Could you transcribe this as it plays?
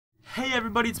Hey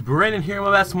everybody, it's Brandon here.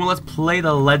 Let's play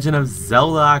The Legend of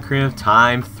Zelda Ocarina of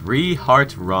Time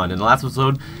 3-Heart Run. In the last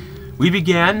episode, we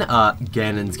began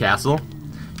Ganon's castle.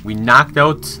 We knocked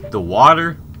out the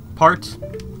water part,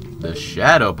 the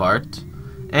shadow part,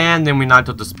 and then we knocked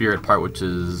out the spirit part, which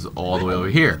is all the way over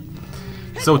here.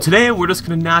 So today, we're just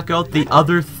going to knock out the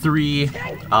other three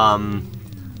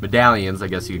medallions, I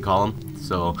guess you could call them.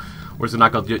 So we're just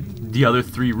going to knock out the other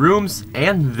three rooms,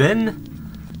 and then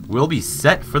we'll be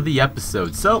set for the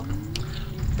episode. So,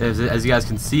 as you guys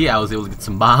can see, I was able to get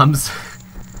some bombs.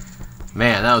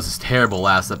 Man, that was just terrible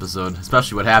last episode,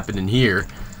 especially what happened in here.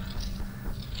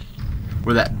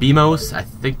 Where that Beamos, I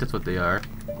think that's what they are,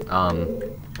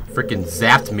 freaking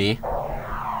zapped me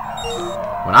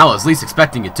when I was least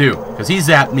expecting it to, because he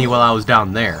zapped me while I was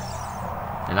down there,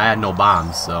 and I had no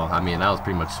bombs, so I mean, I was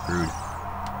pretty much screwed.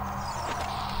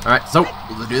 Alright, so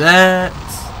let's do that.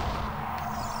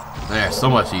 There, so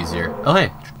much easier. Oh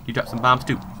hey, you dropped some bombs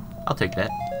too. I'll take that.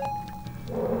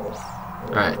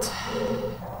 Alright.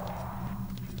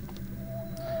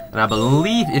 And I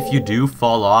believe if you do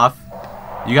fall off,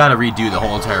 you gotta redo the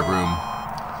whole entire room.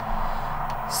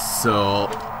 So,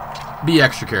 be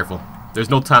extra careful. There's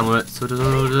no time limit, so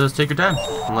just take your time.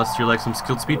 Unless you're like some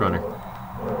skilled speedrunner.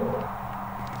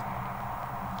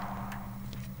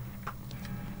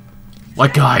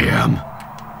 Like I am.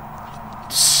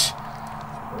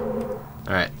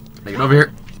 Alright, make it over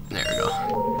here. There we go.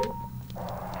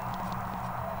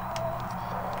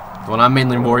 The one I'm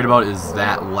mainly worried about is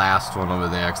that last one over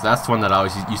there, because that's the one that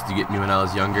always used to get me when I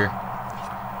was younger.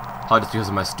 Probably just because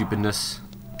of my stupidness.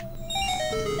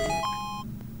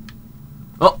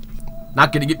 Oh,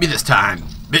 not gonna get me this time,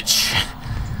 bitch.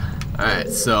 Alright,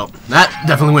 so that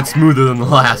definitely went smoother than the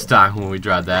last time when we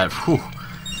tried that. Whew.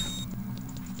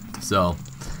 So,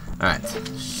 alright,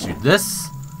 shoot this.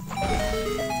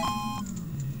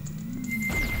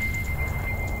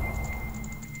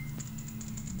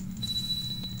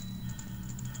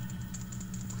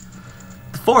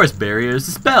 Forest barrier is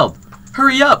dispelled.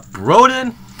 Hurry up,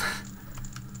 Rodin!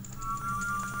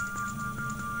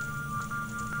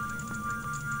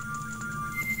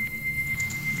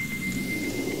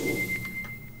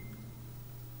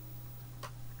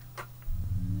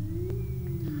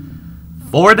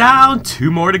 Four down,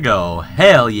 two more to go.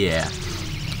 Hell yeah.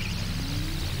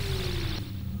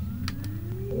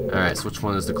 Alright, so which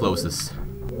one is the closest?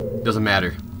 Doesn't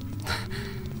matter.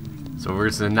 So we're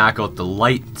just gonna knock out the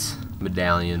light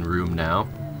medallion room now,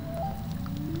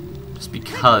 just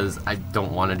because I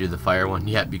don't want to do the fire one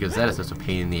yet, because that is such a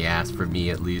pain in the ass for me,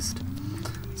 at least.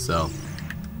 So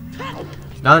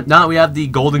now that we have the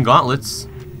golden gauntlets,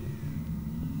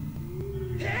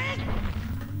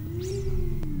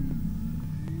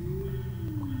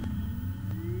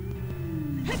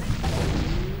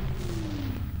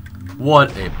 what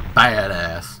a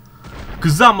badass,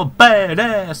 'cause I'm a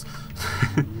badass.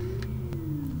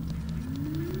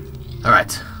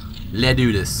 Alright, let's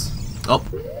do this. Oh.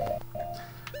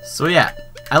 So yeah,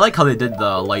 I like how they did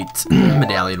the light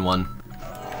medallion one.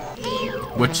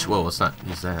 Which, whoa, let's not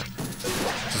use that.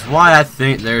 Which is why I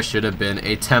think there should have been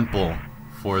a temple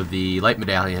for the light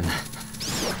medallion.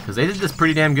 Because they did this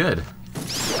pretty damn good.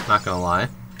 Not gonna lie.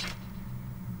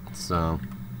 So.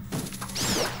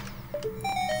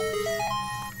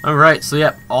 Alright, so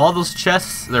yeah, all those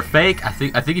chests, they're fake. I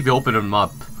think if you open them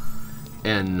up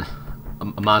in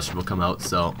a monster will come out,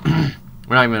 so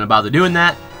we're not even going to bother doing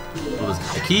that. We'll just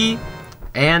get the key,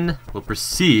 and we'll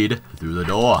proceed through the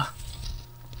door.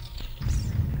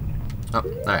 Oh,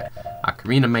 alright.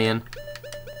 Ocarina Man.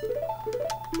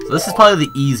 So this is probably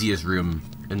the easiest room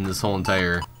in this whole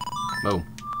entire... Oh.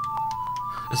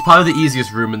 It's probably the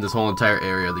easiest room in this whole entire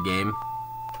area of the game.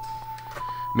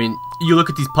 I mean, you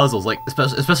look at these puzzles, like,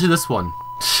 especially this one.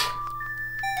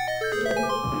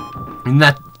 And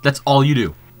that's all you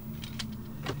do.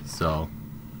 So,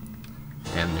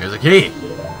 and there's a key.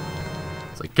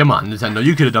 It's like, come on, Nintendo,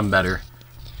 you could have done better.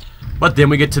 But then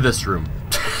we get to this room.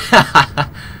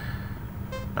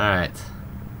 Alright.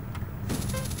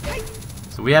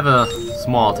 So we have a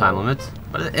small time limit,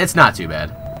 but it's not too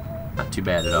bad. Not too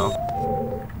bad at all.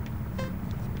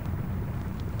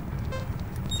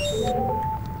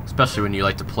 Especially when you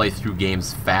like to play through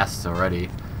games fast already.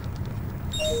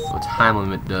 So time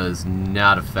limit does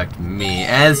not affect me,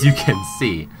 as you can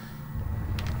see.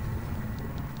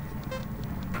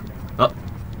 Oh.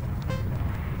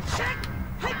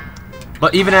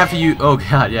 But even after you, oh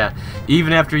god, yeah,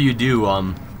 even after you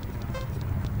do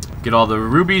get all the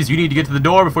rubies, you need to get to the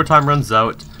door before time runs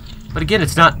out. But again,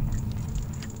 it's not.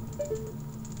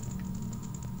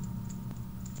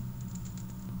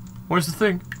 Where's the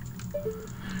thing?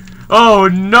 Oh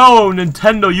no,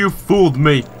 Nintendo, you fooled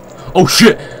me. Oh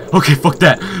shit. Okay, fuck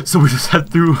that. So we just head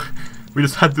through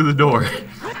the door.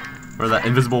 Or that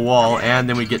invisible wall, and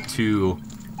then we get to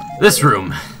this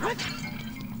room.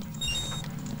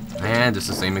 And it's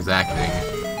the same exact thing.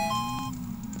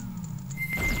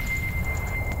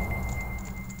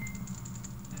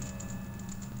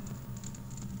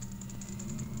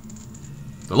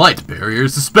 The light barrier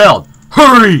is dispelled.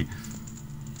 Hurry!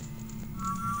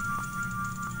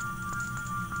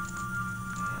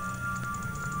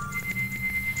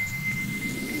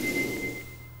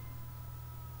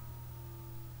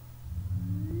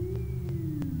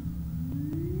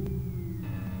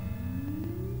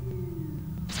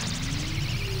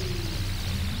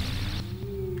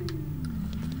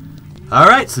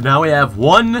 Alright, so now we have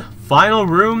one final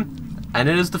room, and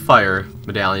it is the fire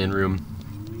medallion room.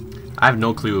 I have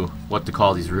no clue what to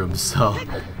call these rooms, so...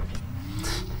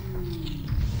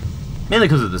 mainly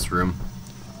because of this room.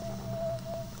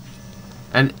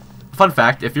 And, fun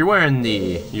fact, if you're wearing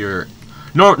your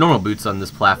normal boots on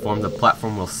this platform, the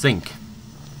platform will sink.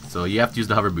 So you have to use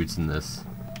the hover boots in this.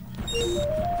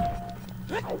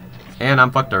 And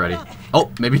I'm fucked already.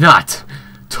 Oh, maybe not!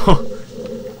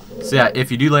 So yeah, if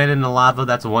you do land in the lava,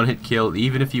 that's a one-hit kill,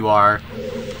 even if you are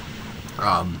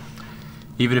wearing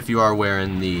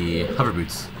the hover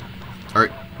boots, or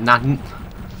not the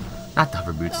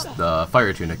hover boots, the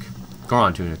fire tunic,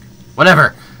 Goron tunic,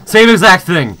 whatever, same exact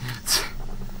thing.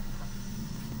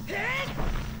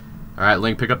 All right,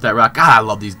 Link, pick up that rock. God, I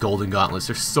love these golden gauntlets;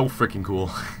 they're so freaking cool.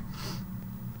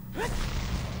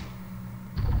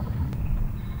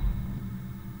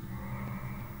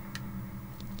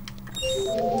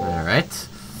 Alright.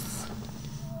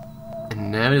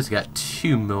 And now we just got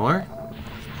two more.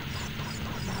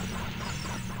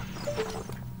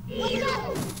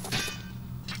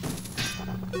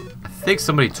 I think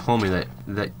somebody told me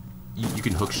that you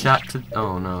can hook shot to...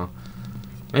 Oh no.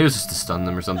 Maybe it was just to stun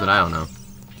them or something, I don't know.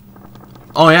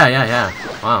 Oh yeah.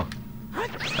 Wow.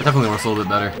 That definitely works a little bit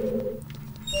better.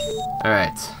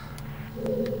 Alright.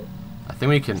 I think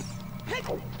we can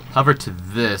hover to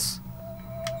this.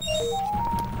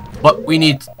 But we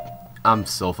need... I'm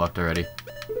so fucked already.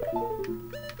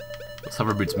 Let's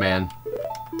hover boots, man.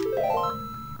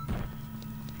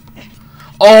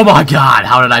 Oh my god,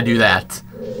 how did I do that?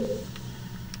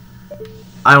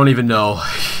 I don't even know.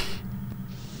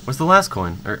 What's the last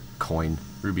coin? Or coin.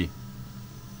 Ruby.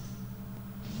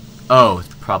 Oh,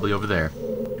 it's probably over there.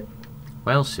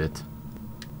 Well, shit.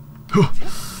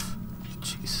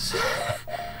 Jesus.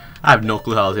 I have no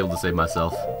clue how I was able to save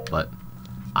myself, but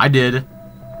I did.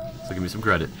 So give me some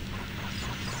credit.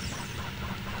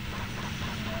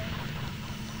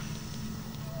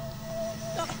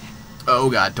 Oh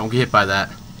god, don't get hit by that.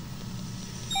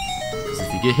 Because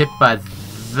if you get hit by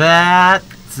that,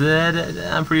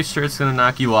 I'm pretty sure it's gonna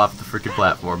knock you off the freaking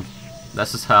platform.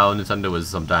 That's just how Nintendo is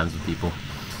sometimes with people.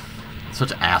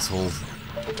 Such assholes.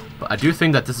 But I do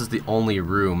think that this is the only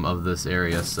room of this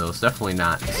area, so it's definitely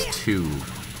not too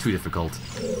difficult.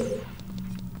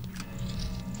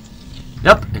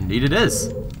 Yep, indeed it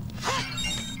is.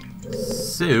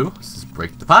 So, let's just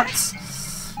break the pots.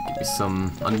 Give me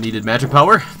some unneeded magic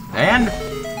power. And...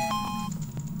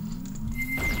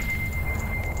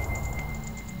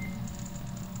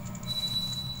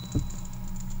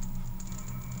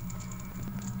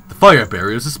 the fire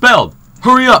barrier is dispelled.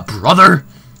 Hurry up, brother!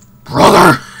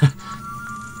 Brother!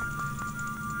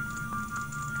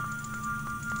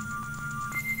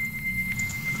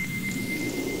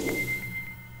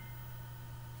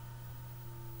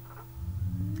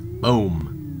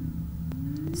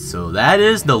 Boom. So that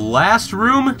is the last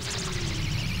room.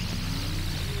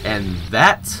 And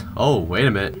that... oh, wait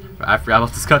a minute. I forgot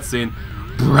about this cutscene.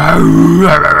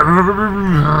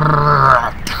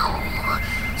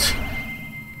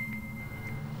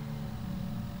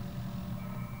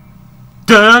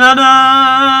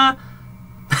 Da-da-da!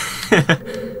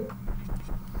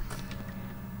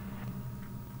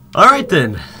 Alright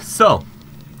then. So,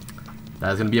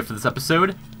 that's going to be it for this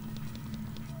episode.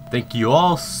 Thank you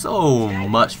all so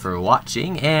much for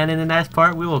watching, and in the next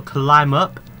part we will climb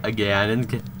up again in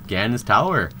Ganon's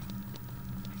tower.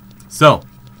 So,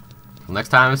 till next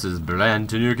time, this is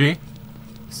Tanuki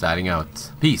signing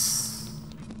out. Peace.